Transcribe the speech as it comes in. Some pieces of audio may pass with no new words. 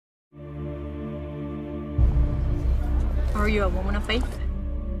Are you a woman of faith?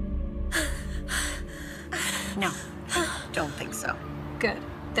 No, don't think so. Good.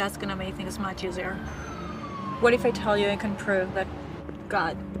 That's gonna make things much easier. What if I tell you I can prove that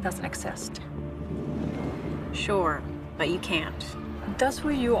God doesn't exist? Sure, but you can't. That's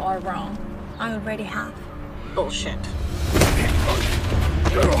where you are wrong. I already have. Bullshit.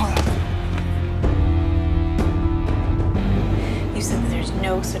 You said that there's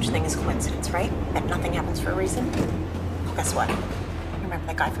no such thing as coincidence, right? That nothing happens for a reason? Well, guess what? Remember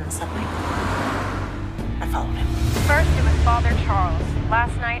that guy from the subway? I followed him. First, it was Father Charles.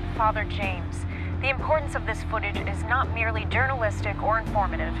 Last night, Father James. The importance of this footage is not merely journalistic or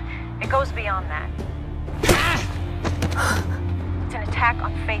informative. It goes beyond that. It's an attack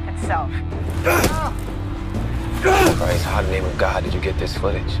on faith itself. Christ, how in the name of God did you get this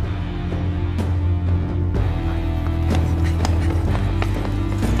footage?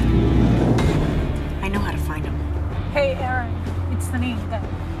 I know how to find him. Hey, Aaron, it's the name then.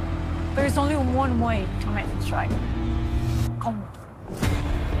 There's only one way to make this right. Come.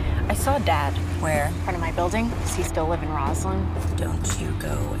 I saw Dad. Where? In front of my building. Does he still live in Roslyn? Don't you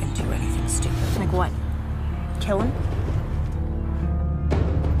go and do anything stupid. Like what? Kill him?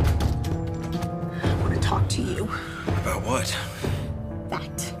 I want to talk to you. About what?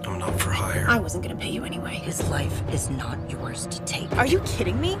 That. I'm not for hire. I wasn't gonna pay you anyway. His life is not yours to take. Are you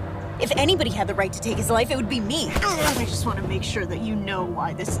kidding me? If anybody had the right to take his life, it would be me. I just want to make sure that you know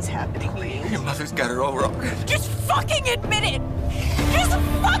why this is happening to you. Your mother's got it all wrong. Just fucking admit it! Just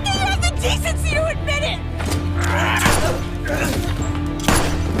fucking have the decency to admit it!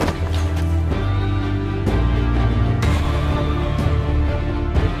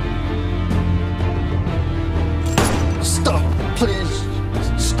 Stop, please.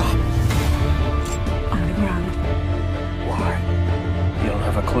 Stop. On the ground. Why? You don't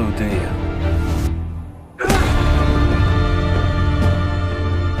have a clue, do you?